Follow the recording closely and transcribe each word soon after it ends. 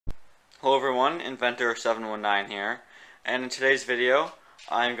Hello everyone, Inventor719 here, and in today's video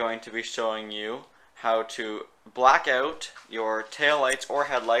I'm going to be showing you how to black out your taillights or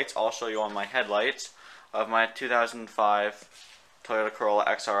headlights. I'll show you on my headlights of my 2005 Toyota Corolla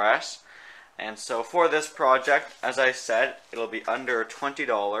XRS. And so for this project, as I said, it'll be under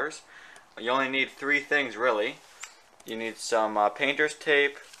 $20. You only need three things really. You need some painter's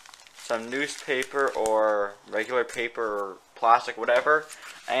tape, some newspaper or regular paper or plastic, whatever,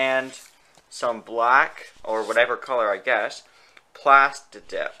 and some black, or whatever color I guess,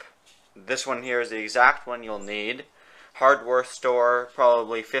 plasti-dip. This one here is the exact one you'll need. Hardware store,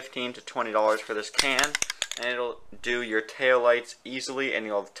 probably $15 to $20 for this can, and it'll do your taillights easily and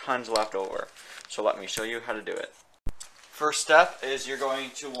you'll have tons left over. So let me show you how to do it. First step is you're going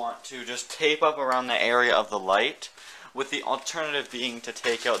to want to just tape up around the area of the light, with the alternative being to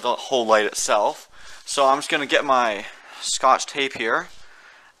take out the whole light itself. So I'm just going to get my Scotch tape here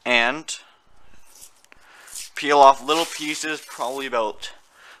and peel off little pieces, probably about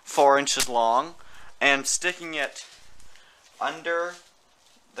 4 inches long, and sticking it under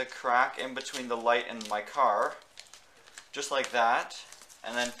the crack in between the light and my car, just like that,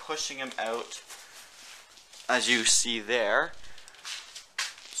 and then pushing them out as you see there.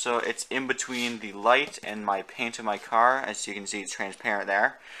 So it's in between the light and my paint in my car. As you can see, it's transparent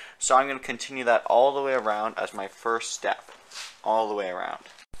there. So I'm going to continue that all the way around as my first step, all the way around.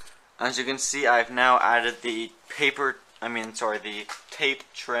 As you can see, I've now added the the tape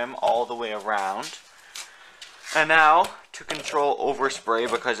trim all the way around. And now, to control overspray,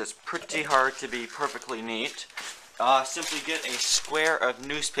 because it's pretty hard to be perfectly neat, simply get a square of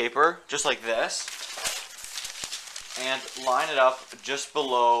newspaper, just like this, and line it up just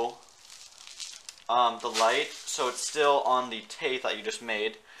below the light, so it's still on the tape that you just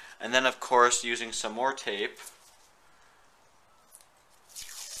made. And then, of course, using some more tape,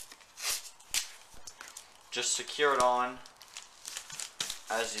 just secure it on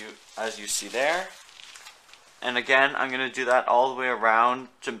as you see there. And again, I'm going to do that all the way around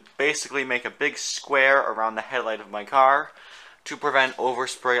to basically make a big square around the headlight of my car to prevent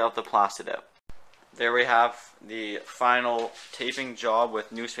overspray of the plasti-dip. There we have the final taping job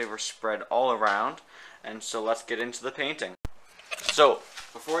with newspaper spread all around. And so let's get into the painting. So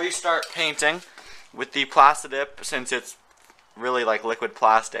before you start painting with the plasti-dip, since it's really like liquid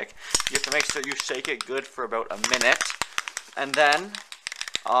plastic, you have to make sure you shake it good for about a minute, and then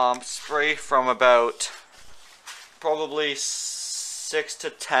spray from about probably 6 to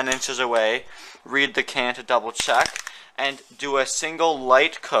 10 inches away. Read the can to double check, and do a single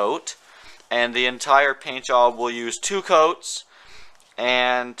light coat. And the entire paint job will use 2 coats,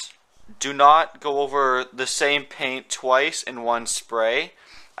 and do not go over the same paint twice in one spray,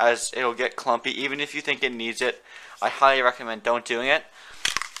 as it'll get clumpy. Even if you think it needs it, I highly recommend don't doing it.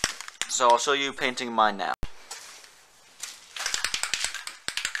 So I'll show you painting mine now.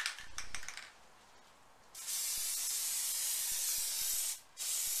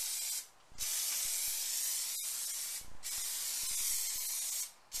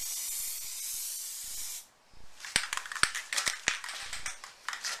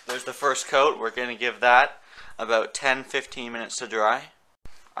 There's the first coat. We're going to give that about 10-15 minutes to dry.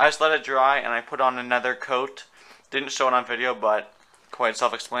 I just let it dry and I put on another coat. Didn't show it on video, but quite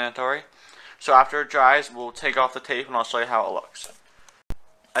self-explanatory. So after it dries, we'll take off the tape and I'll show you how it looks.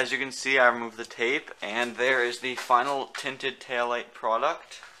 As you can see, I removed the tape, and there is the final tinted taillight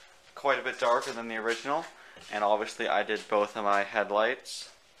product. Quite a bit darker than the original, and obviously I did both of my headlights.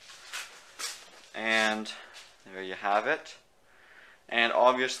 And there you have it. And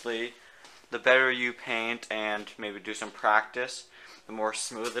obviously, the better you paint and maybe do some practice, the more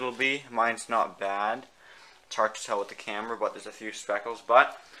smooth it'll be. Mine's not bad. It's hard to tell with the camera, but there's a few speckles.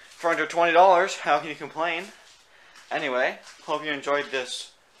 But for under $20, how can you complain? Anyway, hope you enjoyed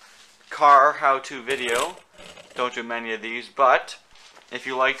this car how-to video. Don't do many of these, but if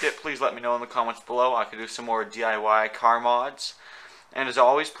you liked it, please let me know in the comments below. I could do some more DIY car mods. And as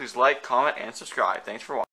always, please like, comment, and subscribe. Thanks for watching.